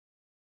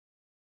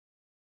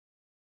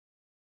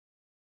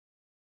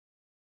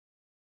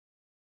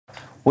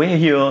we're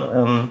here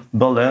in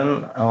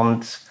Berlin,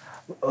 and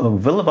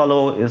Ville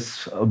Valo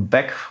is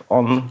back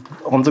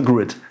on the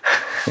grid.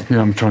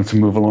 Yeah, I'm trying to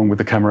move along with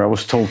the camera. I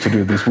was told to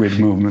do these weird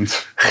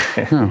movements.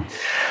 Yeah.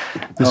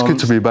 It's good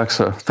to be back,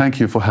 sir. Thank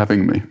you for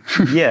having me.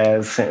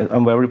 Yes,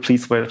 I'm very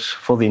pleased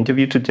for the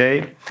interview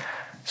today.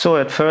 So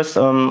at first,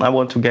 I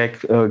want to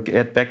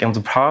get back in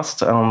the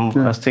past.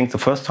 I think the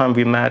first time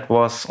we met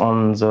was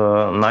on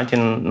the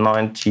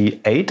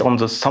 1998 on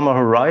the Summer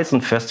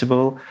Horizon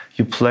Festival.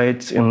 You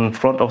played in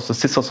front of the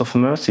Sisters of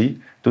Mercy.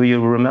 Do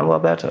you remember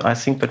that? I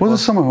think that was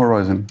it Summer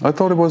Horizon? I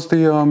thought it was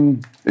the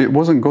it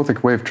wasn't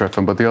Gothic Wave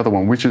Treffen, but the other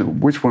one.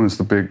 Which one is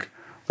the big?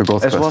 The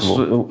Goth it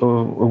Festival? Was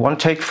a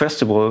one-take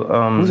festival.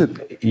 Was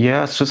it?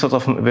 Yeah, Sisters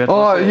of Mercy.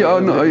 Oh, yeah,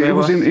 no, it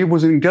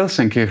was in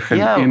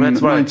Gelsenkirchen in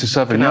that's right.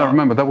 97. Yeah, I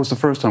remember. That was the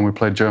first time we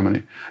played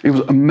Germany. It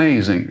was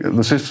amazing.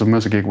 The Sisters of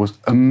Mercy gig was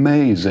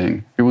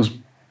amazing. It was,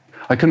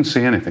 I couldn't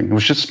see anything. It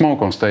was just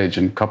smoke on stage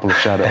and a couple of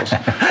shadows.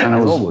 And I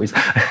was always.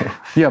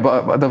 Yeah,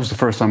 but that was the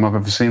first time I've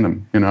ever seen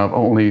them. You know, I've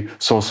only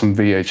saw some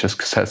VHS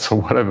cassettes or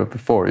whatever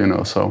before, you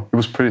know, so it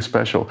was pretty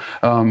special.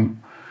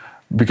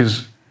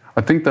 Because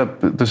I think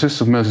that the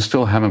Sisters of Mercy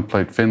still haven't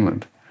played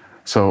Finland.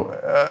 So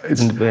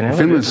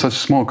Finland is such a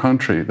small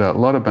country that a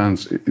lot of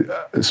bands,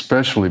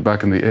 especially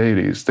back in the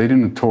 80s, they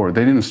didn't tour.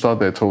 They didn't start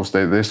their tours.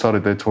 They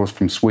started their tours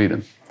from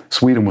Sweden.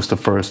 Sweden was the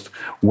first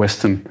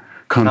Western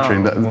country.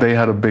 And they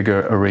had a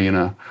bigger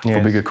arena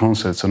for bigger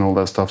concerts and all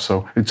that stuff.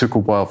 So it took a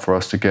while for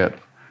us to get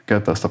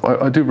that stuff.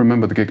 I do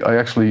remember the gig.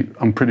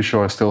 I'm pretty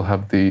sure I still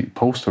have the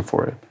poster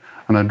for it.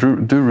 And I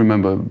do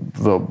remember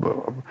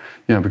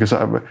because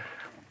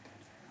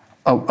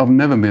I've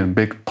never been a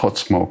big pot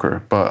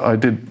smoker, but I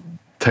did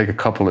take a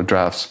couple of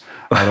drafts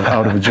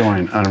out of a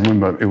joint, and I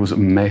remember it was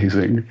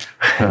amazing.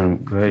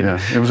 Great. Yeah,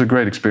 it was a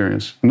great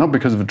experience. Not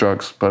because of the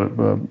drugs, but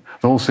the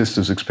whole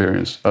Sisters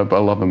experience. I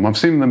love them. I've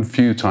seen them a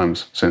few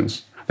times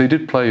since. They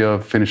did play a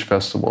Finnish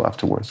festival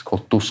afterwards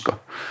called Tuska.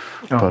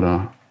 But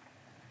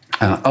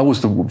and I was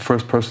the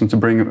first person to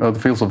bring the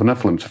Fields of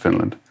Nephilim to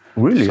Finland.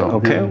 Really? So,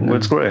 okay,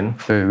 that's great.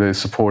 They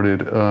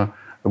supported.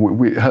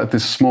 We had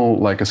this small,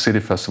 like a city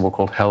festival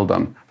called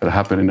Heldan that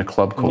happened in a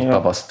club called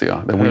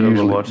Tavastia. That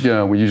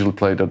we usually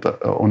played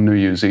on New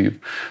Year's Eve.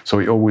 So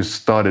we always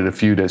started a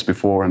few days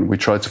before, and we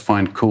tried to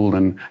find cool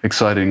and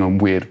exciting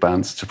and weird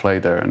bands to play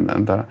there.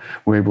 And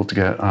we were able to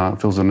get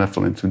Fields of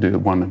Nephilim to do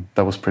one.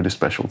 That was pretty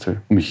special too.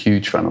 I'm a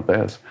huge fan of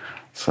theirs.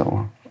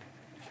 So.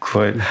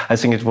 Great. I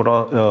think it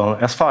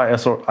was, as far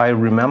as I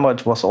remember,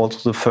 it was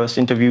also the first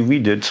interview we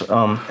did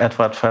at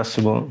that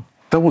festival.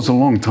 That was a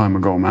long time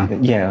ago,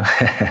 man. Yeah.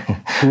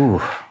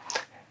 Ooh.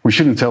 We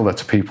shouldn't tell that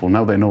to people.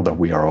 Now they know that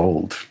we are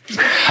old.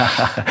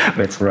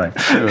 That's right.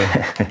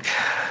 Yeah.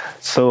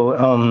 So,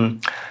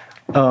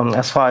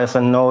 as far as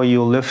I know,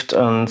 you lived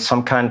in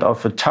some kind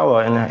of a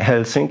tower in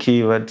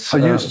Helsinki. I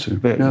used to,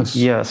 yes.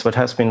 Yes, that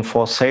has been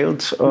for sale,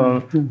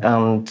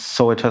 and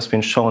so it has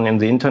been shown in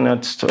the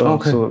internet. So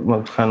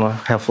we'll kind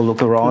of have a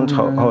look around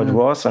how it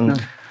was.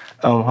 And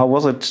how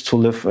was it to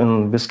live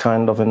in this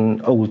kind of an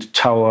old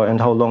tower,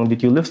 and how long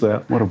did you live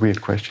there? What a weird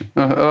question.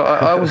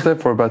 I was there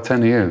for about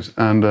 10 years,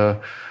 and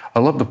I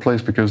love the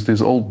place because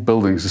these old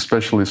buildings,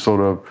 especially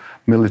sort of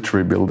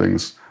military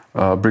buildings,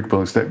 brick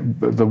buildings,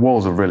 the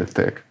walls are really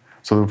thick.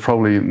 So they were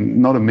probably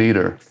not a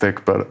meter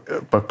thick,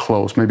 but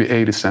close, maybe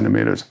 80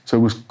 centimeters. So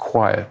it was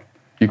quiet.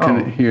 You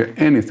couldn't hear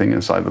anything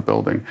inside the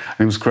building. And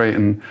it was great,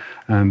 and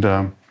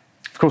of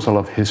course I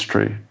love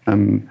history,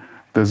 and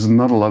there's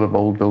not a lot of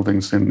old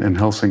buildings in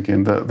Helsinki,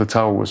 and the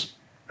tower was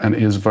and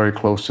is very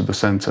close to the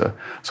center.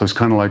 So it's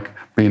kind of like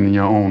being in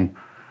your own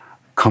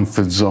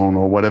comfort zone,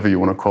 or whatever you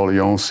want to call it,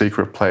 your own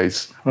secret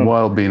place,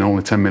 while being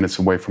only 10 minutes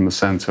away from the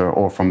center,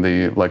 or from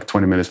the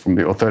 20 minutes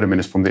or 30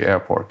 minutes from the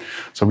airport.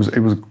 So it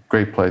was a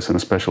great place and a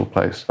special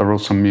place. I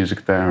wrote some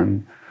music there,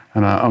 and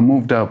I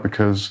moved out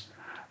because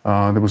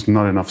there was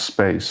not enough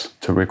space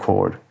to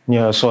record.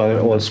 Yeah, so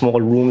all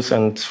small rooms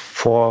and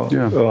 4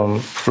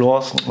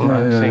 floors.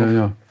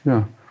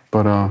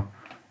 But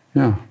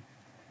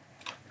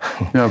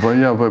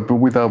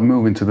without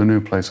moving to the new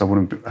place, I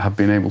wouldn't have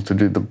been able to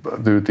do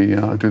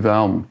the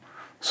album.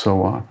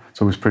 So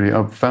it was pretty.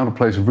 I found a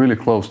place really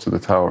close to the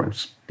tower.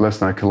 It's less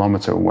than a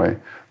kilometer away.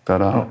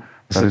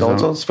 Is it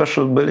also a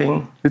special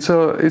building? It's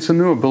a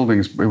newer building.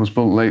 It was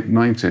built late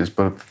 90s.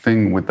 But the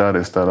thing with that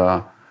is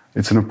that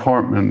it's an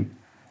apartment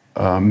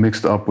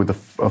mixed up with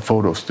a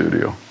photo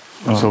studio.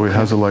 So it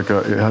has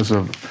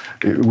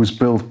it was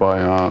built by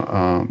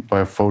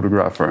a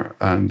photographer,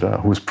 and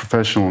who was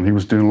professional, and he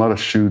was doing a lot of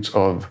shoots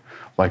of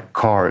like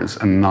cars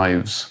and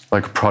knives,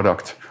 like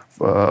product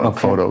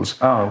photos.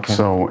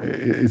 So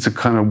it's a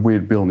kind of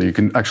weird building. You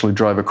can actually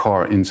drive a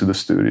car into the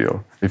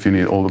studio if you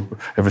need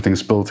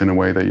everything's built in a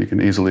way that you can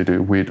easily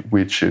do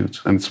weird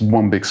shoots. And it's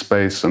one big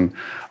space, and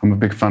I'm a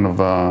big fan of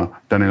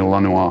Daniel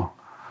Lanois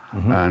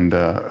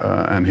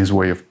and his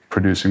way of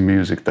producing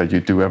music, that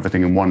you do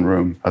everything in one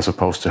room as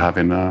opposed to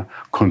having a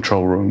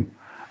control room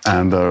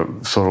and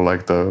sort of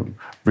like the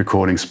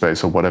recording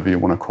space or whatever you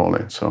want to call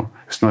it. So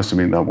it's nice to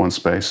be in that one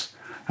space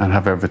and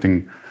have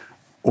everything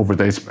over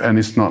days, and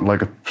it's not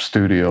like a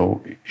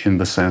studio in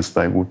the sense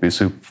that it would be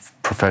super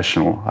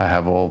professional. I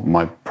have all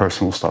my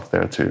personal stuff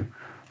there too,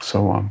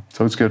 so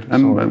it's good.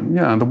 And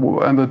yeah,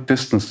 and the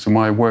distance to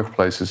my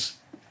workplace is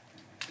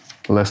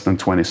less than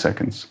 20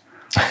 seconds.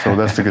 So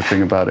that's the good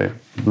thing about it.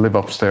 Live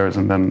upstairs,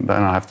 and then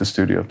I have the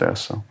studio there.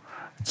 So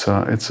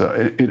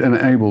it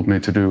enabled me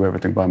to do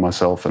everything by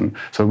myself, and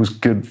so it was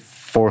good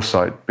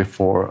foresight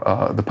before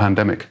the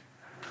pandemic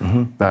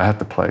that I had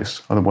the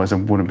place. Otherwise, I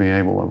wouldn't be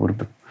able. I would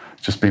have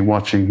just been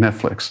watching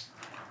Netflix.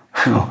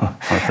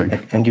 I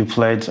think. And you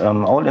played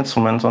all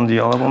instruments on the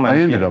album. I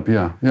ended up,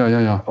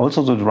 yeah.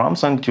 Also the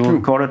drums, and you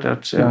recorded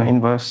it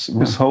in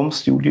his home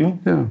studio.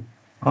 Yeah,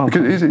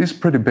 because it's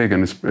pretty big,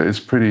 and it's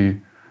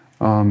pretty.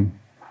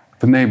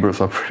 The neighbors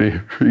are pretty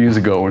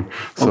easygoing,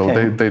 so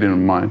they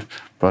didn't mind.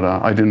 But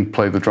I didn't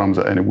play the drums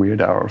at any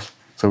weird hours,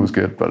 so it was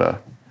good.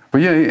 But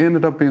yeah, it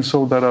ended up being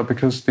sold out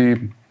because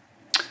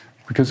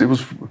it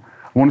was.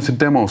 I wanted to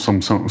demo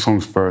some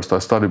songs first. I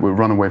started with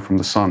 "Run Away from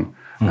the Sun,"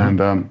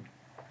 and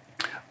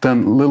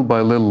then little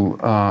by little,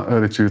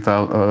 early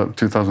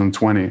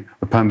 2020,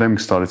 the pandemic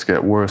started to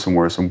get worse and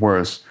worse and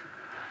worse,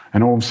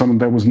 and all of a sudden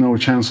there was no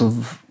chance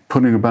of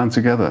putting a band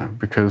together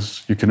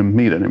because you couldn't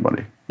meet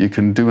anybody. You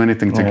couldn't do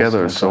anything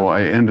together. Yes, so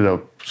I ended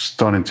up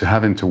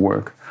having to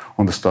work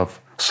on the stuff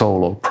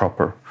solo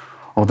proper.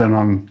 Or then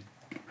I'm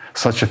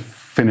such a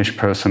Finnish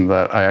person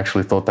that I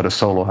actually thought that a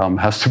solo album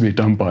has to be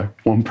done by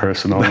one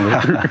person only.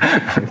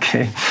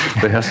 Okay.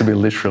 They has to be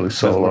literally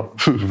solo.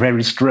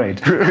 Very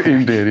straight.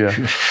 Indeed,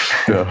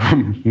 yeah.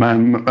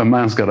 A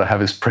man's got to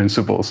have his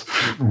principles.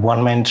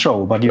 One-man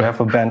show, but you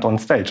have a band on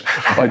stage.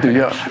 I do,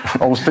 yeah.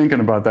 I was thinking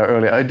about that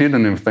earlier. I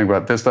didn't even think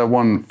about it. There's that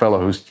one fellow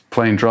who's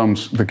playing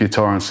drums, the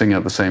guitar, and singing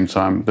at the same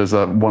time. There's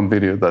that one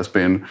video that's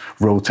been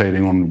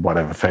rotating on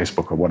whatever,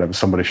 Facebook or whatever.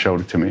 Somebody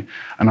showed it to me.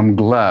 And I'm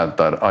glad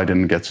that I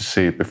didn't get to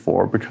see it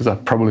before, because I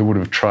probably would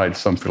have tried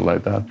something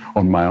like that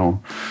on my own.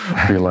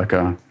 Be like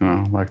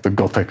like the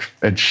gothic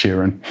Ed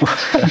Sheeran.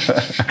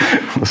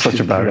 That's such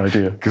a bad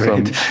idea.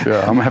 Great. So,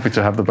 yeah, I'm happy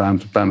to have the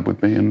band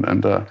with me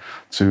and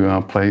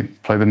to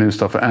play the new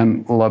stuff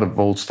and a lot of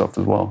old stuff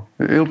as well.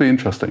 It'll be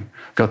interesting.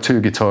 Got 2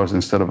 guitars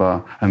instead of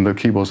and the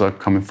keyboards are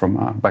coming from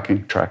a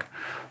backing track,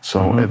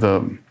 so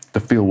the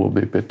feel will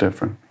be a bit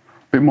different,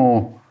 a bit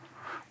more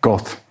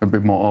goth, a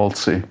bit more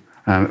altsy,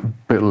 and a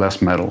bit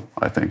less metal,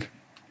 I think.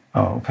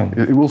 Oh, okay.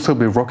 It will still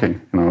be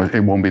rocking,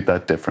 it won't be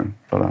that different.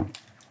 But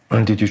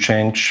and did you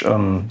change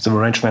the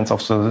arrangements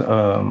of the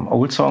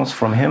old songs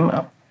from him?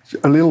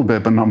 A little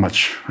bit, but not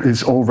much.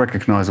 It's all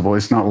recognizable.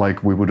 It's not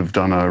like we would have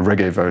done a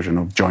reggae version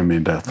of Join Me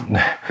in Death.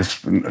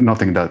 It's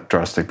nothing that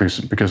drastic,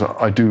 because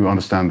I do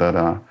understand that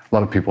a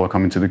lot of people are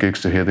coming to the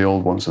gigs to hear the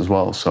old ones as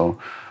well. So,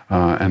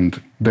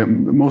 and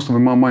most of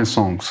them are my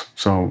songs,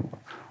 so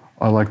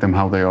I like them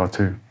how they are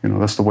too.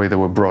 That's the way they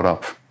were brought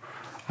up.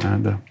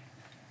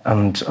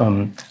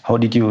 And how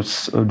do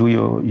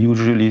you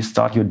usually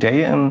start your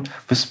day in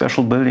this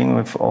special building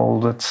with all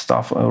that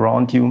stuff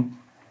around you?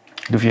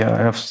 Do you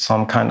have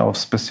some kind of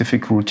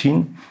specific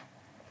routine?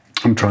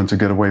 I'm trying to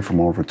get away from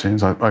all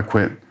routines. I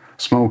quit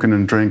smoking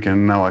and drinking,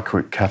 and now I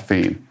quit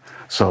caffeine.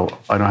 So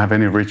I don't have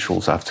any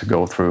rituals I have to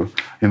go through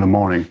in the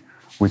morning,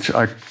 which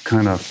I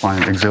kind of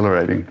find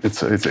exhilarating.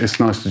 It's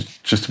nice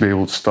just to be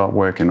able to start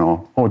working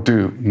or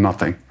do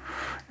nothing,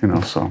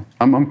 So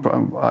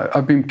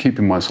I've been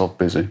keeping myself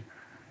busy.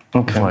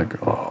 Okay. It's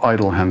like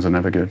idle hands are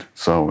never good.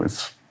 So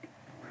it's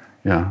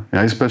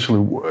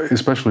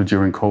especially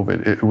during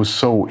COVID, it was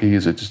so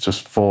easy to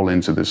just fall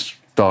into this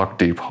dark,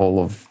 deep hole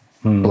of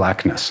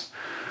blackness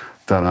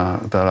that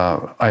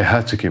I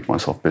had to keep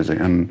myself busy,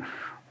 and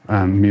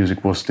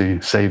music was the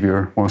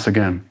savior once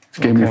again.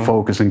 It gave me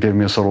focus and gave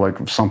me a sort of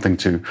like something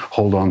to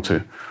hold on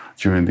to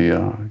during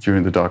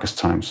the darkest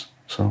times.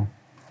 So,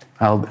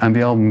 and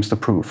the album is the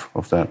proof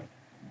of that.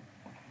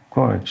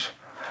 Great.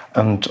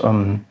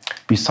 And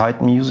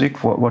beside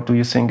music, what do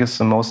you think is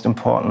the most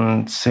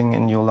important thing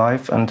in your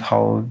life, and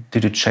how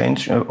did it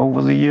change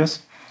over the years?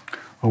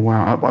 Oh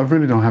wow, I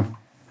really don't have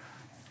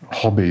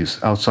hobbies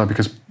outside,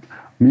 because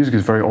music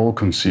is very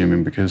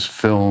all-consuming, because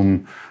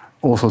film,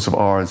 all sorts of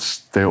arts,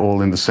 they're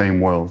all in the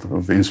same world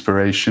of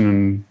inspiration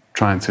and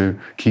trying to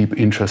keep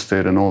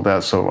interested and all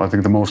that. So I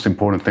think the most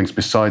important things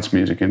besides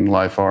music in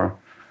life are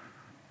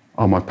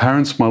my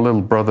parents, my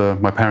little brother,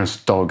 my parents'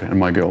 dog, and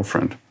my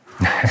girlfriend.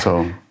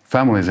 So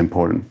family is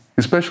important,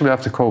 especially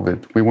after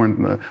COVID.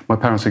 My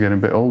parents are getting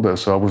a bit older,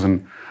 so I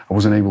wasn't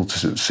able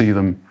to see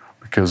them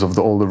because of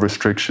all the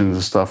restrictions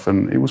and stuff.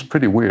 And it was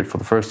pretty weird. For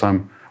the first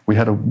time, we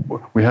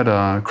had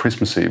a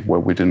Christmas Eve where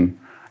we didn't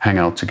hang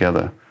out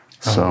together.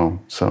 So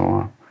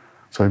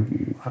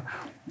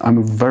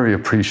I'm very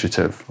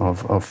appreciative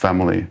of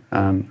family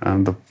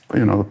and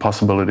the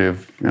possibility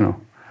of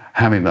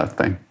having that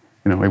thing.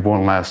 It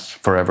won't last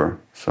forever.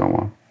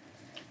 So.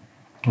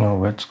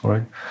 No, that's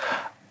great.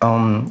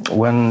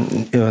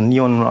 When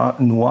Noir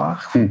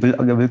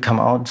will come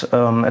out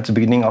at the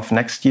beginning of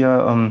next year,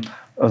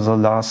 the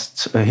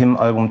last hymn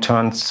album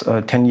turns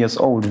 10 years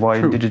old. Why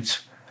did it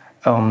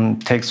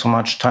take so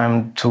much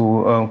time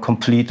to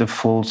complete a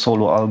full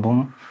solo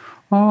album?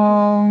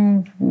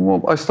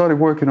 Well, I started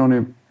working on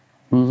it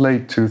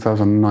late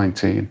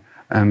 2019,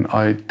 and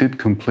I did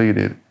complete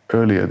it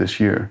earlier this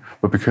year.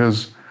 But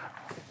because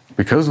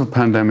of the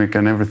pandemic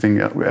and everything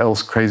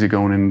else crazy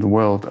going in the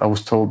world, I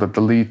was told that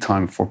the lead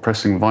time for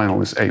pressing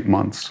vinyl is 8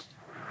 months.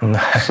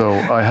 So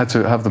I had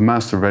to have the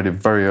master ready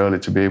very early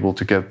to be able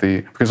to get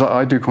because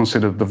I do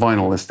consider the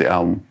vinyl as the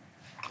album.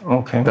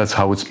 Okay. That's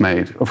how it's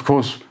made. Of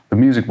course, the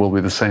music will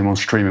be the same on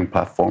streaming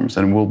platforms,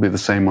 and it will be the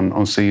same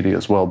on CD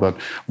as well, but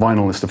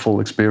vinyl is the full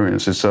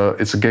experience. It's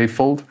a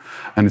gatefold,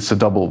 and it's a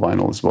double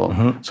vinyl as well.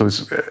 Mm-hmm. So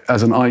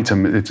as an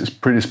item, it's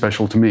pretty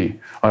special to me.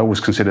 I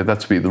always consider that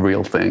to be the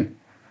real thing.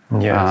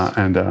 Yes.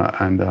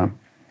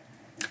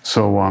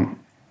 So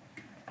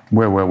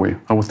where were we?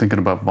 I was thinking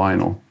about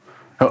vinyl.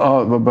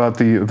 About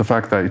the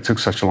fact that it took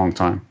such a long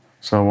time.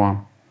 So,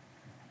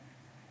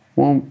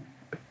 well,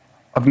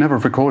 I've never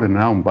recorded an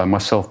album by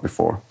myself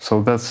before.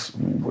 So that's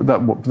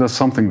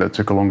something that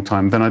took a long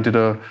time. Then I did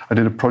a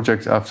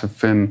project after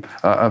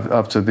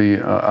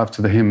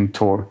the Hymn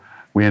tour.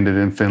 We ended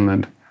in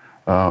Finland.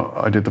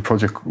 I did the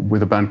project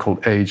with a band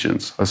called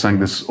Agents. I sang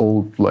this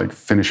old like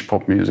Finnish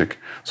pop music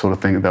sort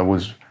of thing that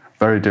was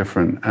very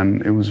different,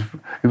 and it was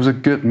a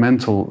good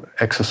mental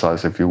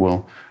exercise, if you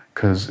will.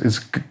 Because it's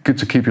good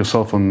to keep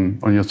yourself on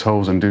your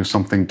toes and do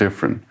something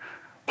different.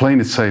 Playing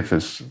it safe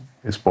is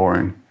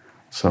boring.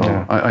 So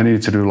yeah. I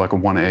needed to do like a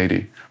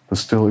 180. But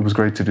still, it was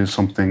great to do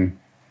something,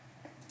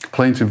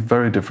 playing to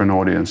very different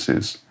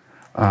audiences,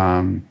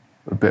 a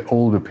bit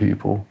older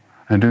people,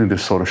 and doing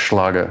this sort of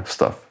Schlager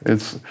stuff.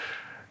 It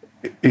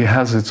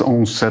has its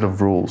own set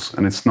of rules,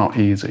 and it's not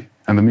easy.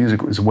 And the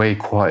music is way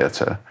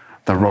quieter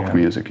than rock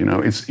music, you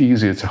know. It's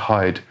easier to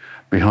hide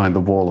behind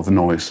the wall of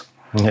noise.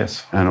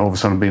 Yes. And all of a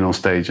sudden being on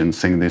stage and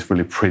singing these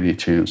really pretty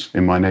tunes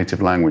in my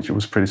native language, it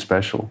was pretty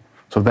special.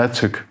 So that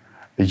took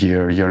a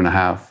year and a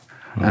half.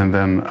 Mm. And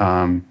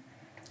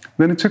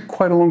then it took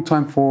quite a long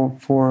time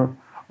for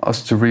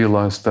us to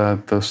realize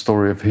that the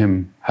story of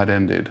him had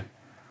ended.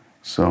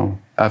 So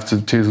after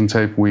Tears and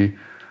Tape,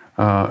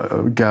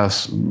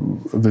 Gas,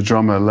 the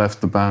drummer, left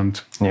the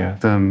band. Yeah.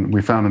 Then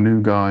we found a new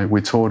guy, we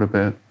toured a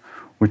bit,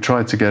 we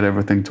tried to get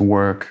everything to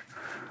work.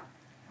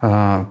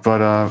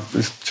 But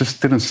it just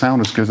didn't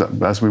sound as good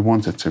as we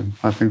wanted to.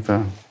 I think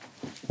that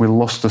we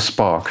lost the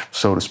spark,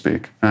 so to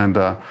speak, and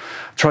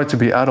tried to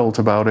be adult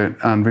about it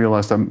and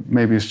realized that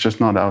maybe it's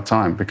just not our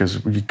time, because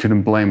you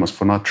couldn't blame us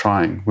for not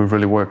trying. We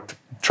really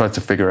tried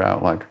to figure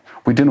out, like,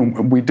 we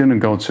didn't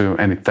go to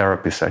any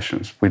therapy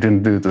sessions. We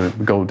didn't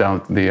go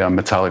down the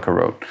Metallica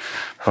road,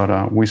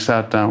 but we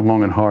sat down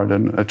long and hard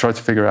and tried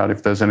to figure out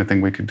if there's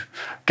anything we could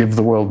give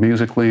the world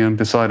musically, and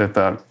decided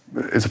that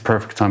it's a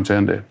perfect time to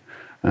end it.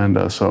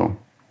 And so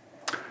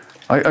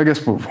I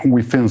guess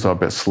we Finns are a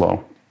bit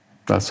slow,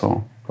 that's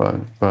all. But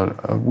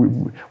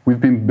we've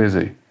been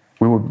busy.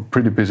 We were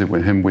pretty busy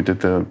with him. We did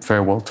the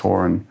farewell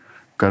tour and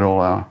got all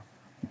our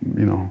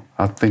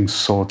things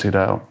sorted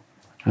out.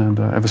 And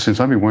ever since,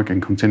 I've been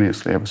working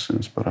continuously ever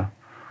since. But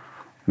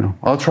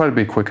I'll try to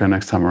be quicker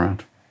next time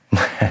around.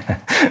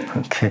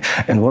 Okay.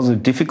 And was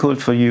it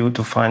difficult for you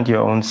to find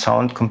your own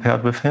sound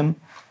compared with him?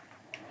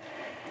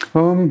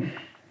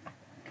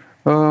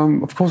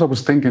 Of course, I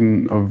was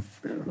thinking of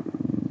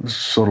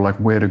sort of like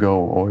where to go,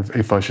 or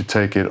if I should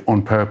take it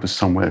on purpose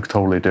somewhere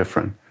totally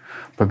different.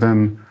 But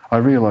then I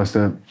realized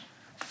that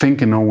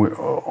thinking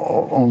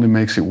only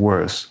makes it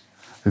worse.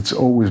 It's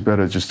always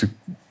better just to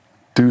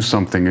do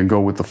something and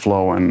go with the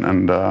flow,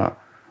 and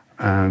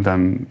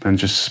then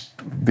just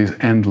these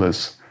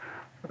endless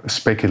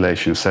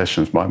speculation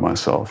sessions by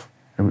myself.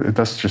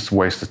 That's just a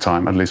waste of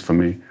time, at least for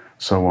me.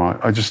 So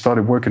I just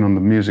started working on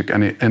the music,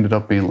 and it ended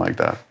up being like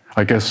that.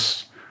 I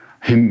guess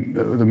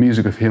the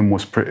music of him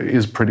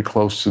is pretty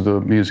close to the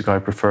music I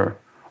prefer.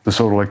 The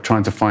sort of like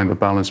trying to find the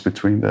balance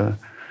between the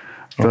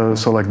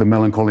sort of like the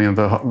melancholy and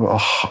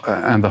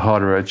the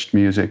harder edged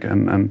music,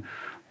 and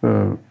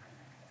the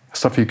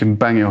stuff you can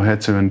bang your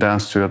head to and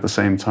dance to at the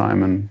same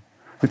time. And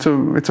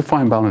it's a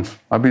fine balance.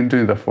 I've been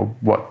doing that for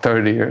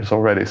 30 years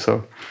already.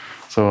 So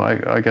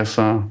I guess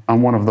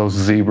I'm one of those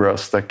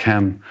zebras that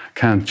can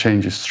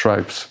change its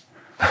stripes.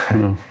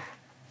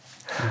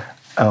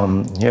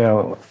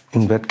 Yeah.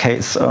 In that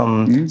case,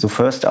 the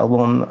first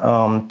album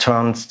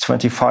turns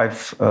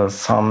 25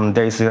 some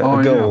days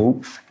ago. Yeah.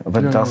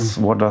 But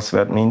what does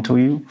that mean to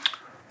you?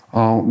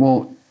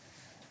 Well,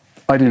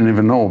 I didn't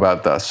even know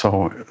about that.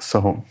 So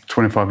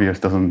 25 years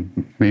doesn't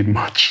mean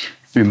much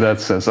in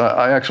that sense.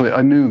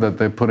 I knew that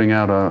they're putting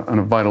out a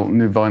new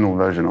vinyl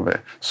version of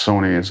it.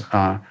 Sony is,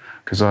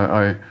 because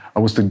I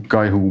was the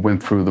guy who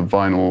went through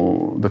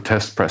the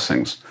test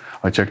pressings.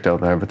 I checked out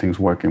that everything's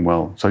working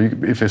well. So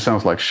if it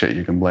sounds like shit,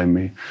 you can blame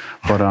me.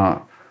 But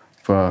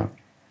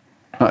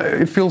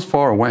it feels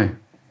far away,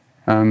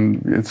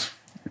 and it's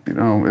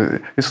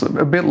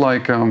a bit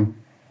like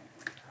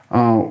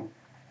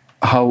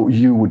how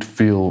you would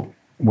feel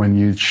when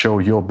you show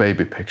your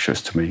baby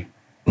pictures to me.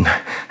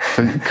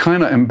 So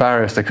kind of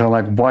embarrassed, kind of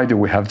like, why do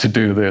we have to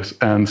do this?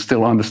 And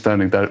still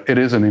understanding that it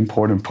is an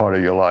important part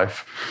of your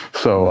life.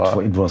 So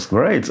it was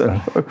great.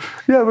 Yeah,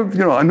 but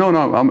no,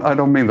 I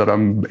don't mean that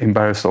I'm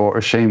embarrassed or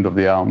ashamed of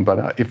the album,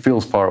 but it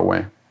feels far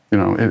away. We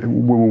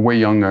were way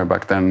younger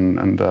back then,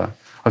 and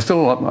I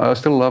still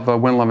love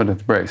When Love and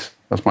Embrace.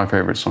 That's my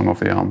favorite song of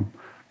the album.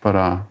 But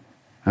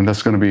and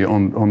that's going to be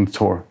on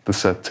tour, the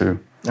set too.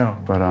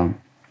 Oh.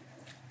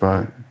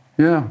 But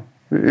yeah,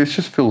 it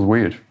just feels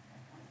weird.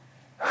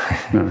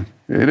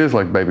 It is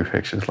like Baby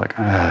Pictures, like,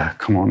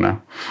 come on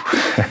now.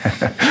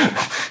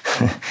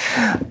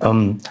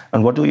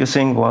 And what do you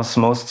think was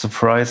most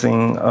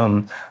surprising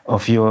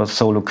of your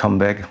solo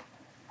comeback?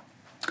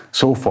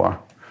 So far?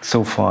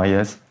 So far,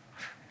 yes.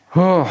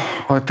 Oh,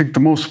 I think the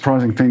most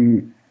surprising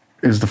thing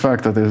is the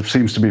fact that there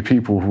seems to be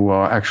people who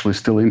are actually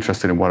still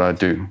interested in what I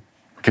do.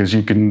 Because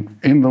you can,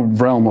 in the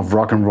realm of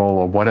rock and roll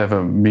or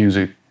whatever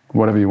music,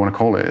 whatever you want to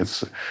call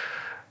it,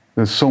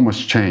 there's so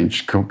much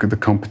change. The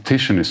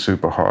competition is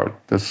super hard.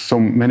 There's so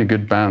many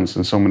good bands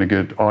and so many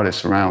good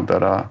artists around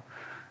that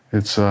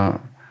it's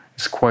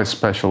quite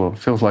special. It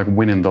feels like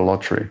winning the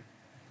lottery.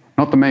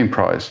 Not the main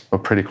prize,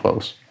 but pretty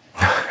close.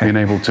 Being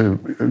able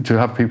to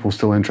have people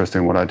still interested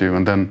in what I do,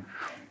 and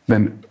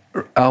then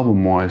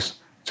album-wise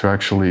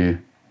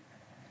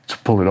to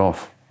pull it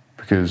off,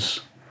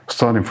 because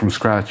starting from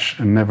scratch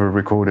and never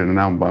recorded an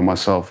album by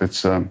myself,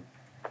 it's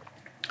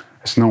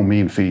no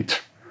mean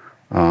feat.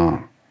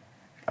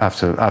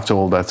 After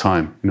all that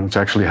time, to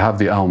actually have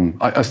the album,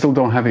 I still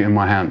don't have it in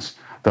my hands,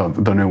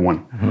 the new one.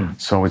 Mm-hmm.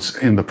 So it's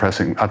at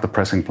the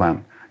pressing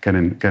plant,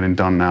 getting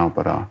done now.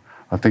 But I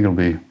think it'll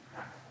be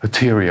a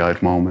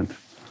teary-eyed moment.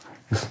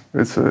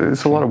 It's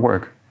a lot of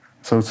work,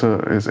 so it's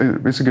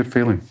a good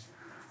feeling.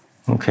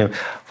 Okay,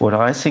 what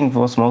I think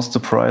was most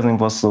surprising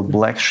was the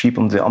black sheep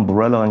and the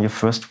umbrella in your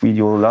first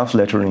video, Love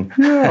Lettering.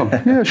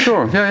 Yeah,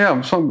 sure,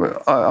 yeah.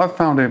 So I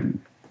found it.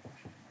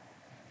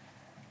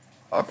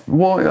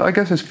 Well, I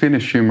guess it's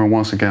Finnish humor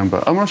once again,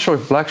 but I'm not sure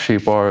if black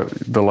sheep are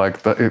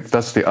if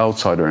that's the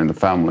outsider in the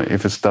family,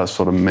 if it's that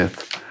sort of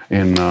myth.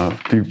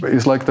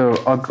 It's like the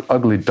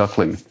ugly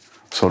duckling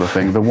sort of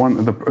thing. The one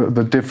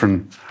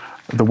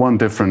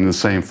different in the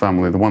same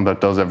family, the one that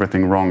does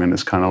everything wrong and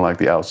is kind of like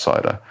the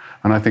outsider.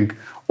 And I think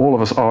all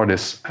of us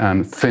artists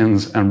and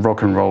Finns and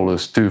rock and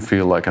rollers do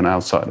feel like an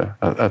outsider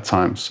at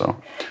times. So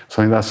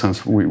in that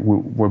sense,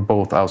 we're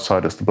both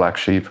outsiders, the black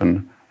sheep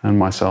and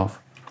myself.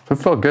 So it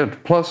felt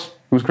good. Plus,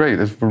 it was great.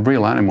 It's a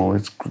real animal.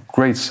 It's a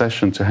great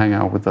session to hang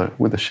out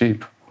with the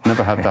sheep.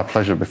 Never had that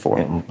pleasure before.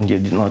 You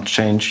did not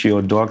change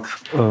your dog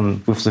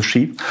with the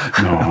sheep?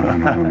 No,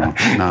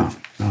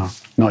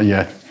 not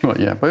yet. But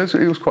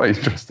it was quite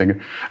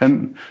interesting.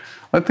 And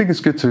I think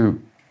it's good to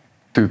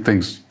do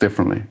things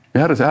differently.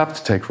 You have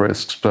to take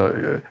risks,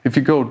 but if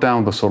you go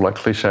down the sort of like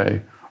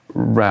cliche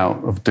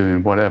route of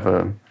doing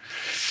whatever,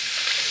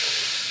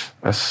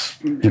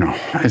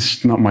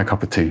 it's not my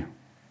cup of tea.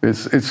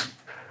 It's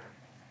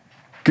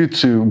good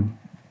to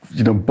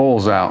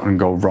balls out and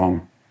go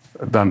wrong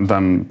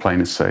than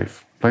playing it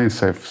safe. Playing it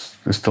safe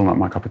is still not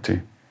my cup of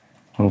tea.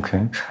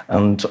 Okay.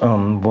 And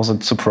was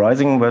it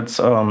surprising that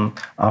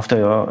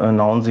after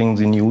announcing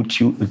the new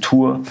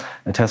tour,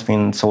 it has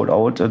been sold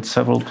out at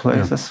several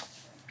places?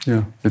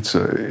 Yeah.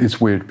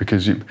 It's weird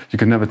because you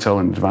can never tell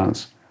in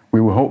advance. We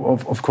were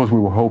of course we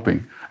were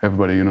hoping,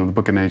 everybody, the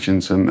booking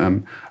agents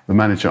and the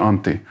manager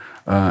Antti,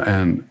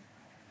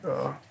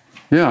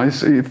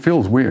 it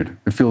feels weird.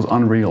 It feels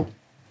unreal.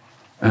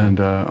 And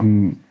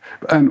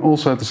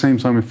also at the same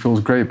time, it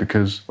feels great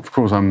because, of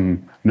course,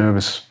 I'm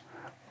nervous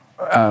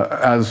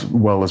as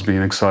well as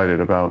being excited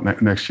about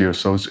next year.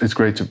 So it's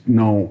great to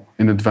know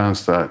in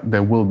advance that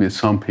there will be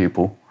some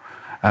people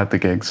at the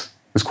gigs.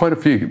 There's quite a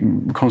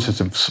few concerts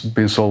have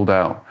been sold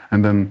out,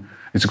 and then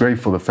it's great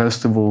for the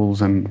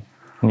festivals and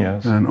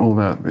all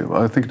that.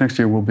 I think next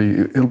year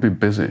it'll be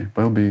busy,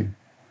 but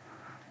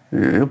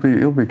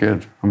it'll be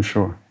good, I'm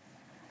sure.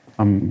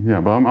 But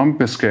I'm a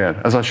bit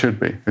scared, as I should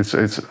be. It's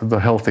the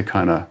healthy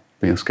kind of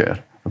being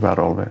scared about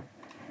all of it.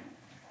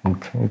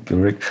 Okay,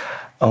 Rick.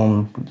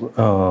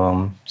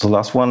 The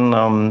last one,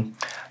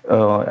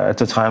 at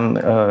the time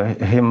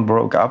him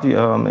broke up,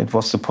 it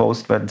was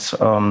supposed that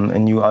a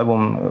new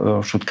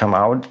album should come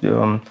out.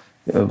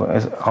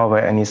 Are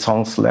there any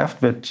songs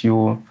left that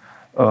you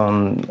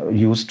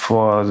used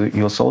for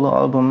your solo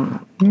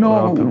album?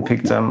 No.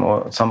 Picked them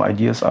or some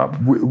ideas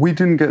up? We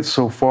didn't get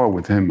so far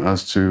with him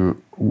as to...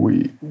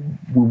 We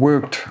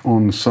worked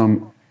on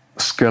some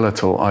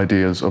skeletal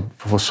ideas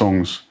for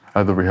songs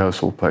at the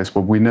rehearsal place,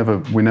 but we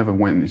never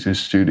went into the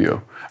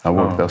studio and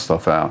worked that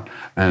stuff out.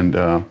 And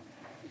I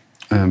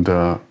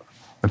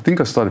think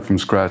I started from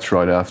scratch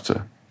right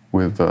after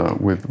with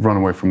Run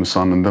Away from the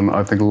Sun, and then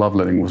I think Love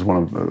Letting was one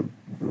of the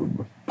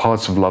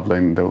parts of Love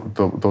Letting.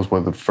 Those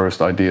were the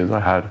first ideas I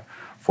had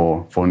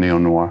for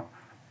Noir.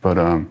 But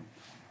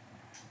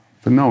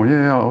no,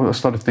 I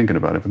started thinking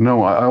about it. But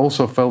no, I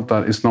also felt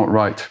that it's not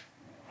right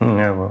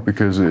Yeah, well.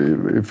 Because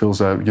it feels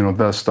that, you know,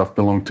 that stuff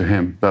belonged to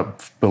him.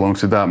 That belongs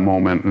to that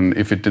moment. And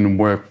if it didn't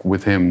work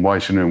with him, why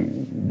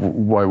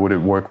would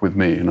it work with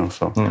me? You know,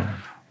 so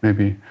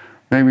maybe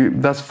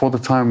that's for the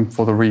time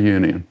for the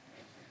reunion.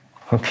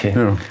 Okay.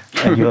 Yeah.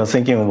 And you are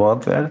thinking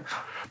about that?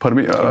 Pardon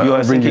me. You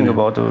are thinking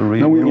about a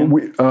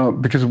reunion? No,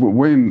 because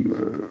we're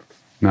in.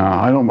 No,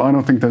 I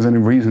don't think there's any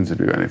reason to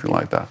do anything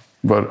like that.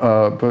 But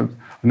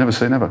never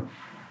say never.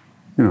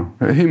 You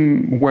know,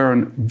 him were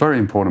a very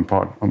important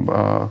part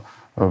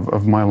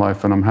of my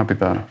life, and I'm happy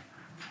that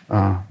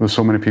there's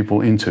so many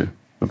people into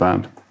the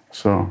band.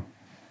 So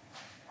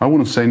I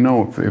wouldn't say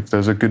no if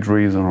there's a good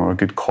reason or a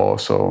good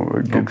cause or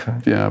a good,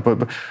 yeah.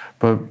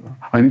 But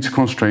I need to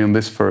concentrate on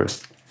this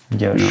first.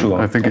 Yeah, you know? sure.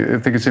 I think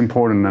it's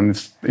important, and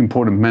it's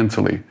important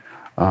mentally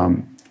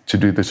to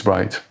do this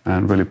right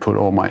and really put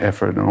all my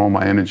effort and all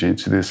my energy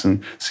into this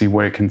and see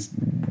where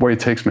it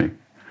takes me.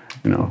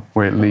 You know,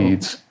 where it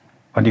leads.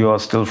 But you are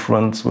still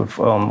friends with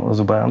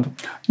the band?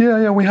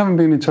 Yeah, we haven't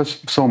been in touch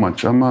so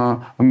much.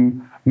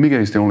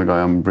 Miguel is the only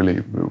guy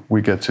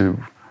we get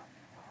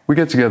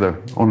together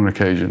on an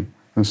occasion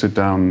and sit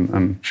down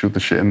and shoot the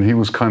shit. And he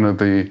was kind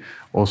of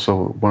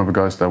also one of the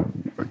guys that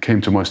came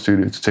to my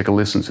studio to take a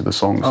listen to the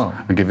songs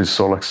and give his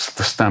sort of like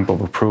the stamp of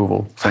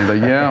approval, saying that,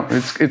 yeah,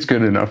 it's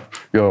good enough.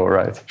 You're all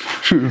right.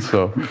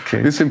 So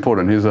it's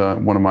important. He's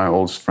one of my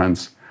oldest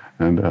friends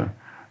and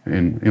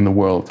in the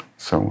world.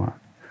 So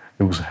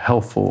it was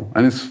helpful.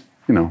 And it's,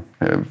 you know,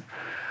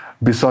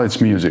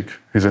 besides music,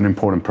 he's an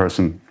important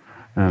person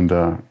and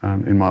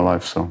in my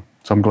life. So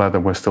I'm glad that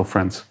we're still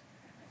friends.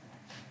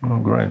 Oh,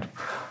 great.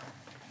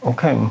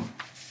 Okay.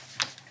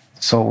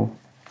 So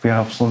we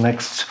have the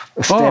next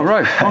step. Oh,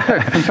 right. Okay,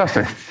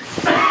 fantastic.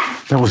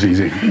 That was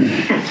easy.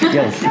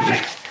 Yes.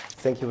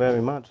 Thank you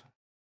very much.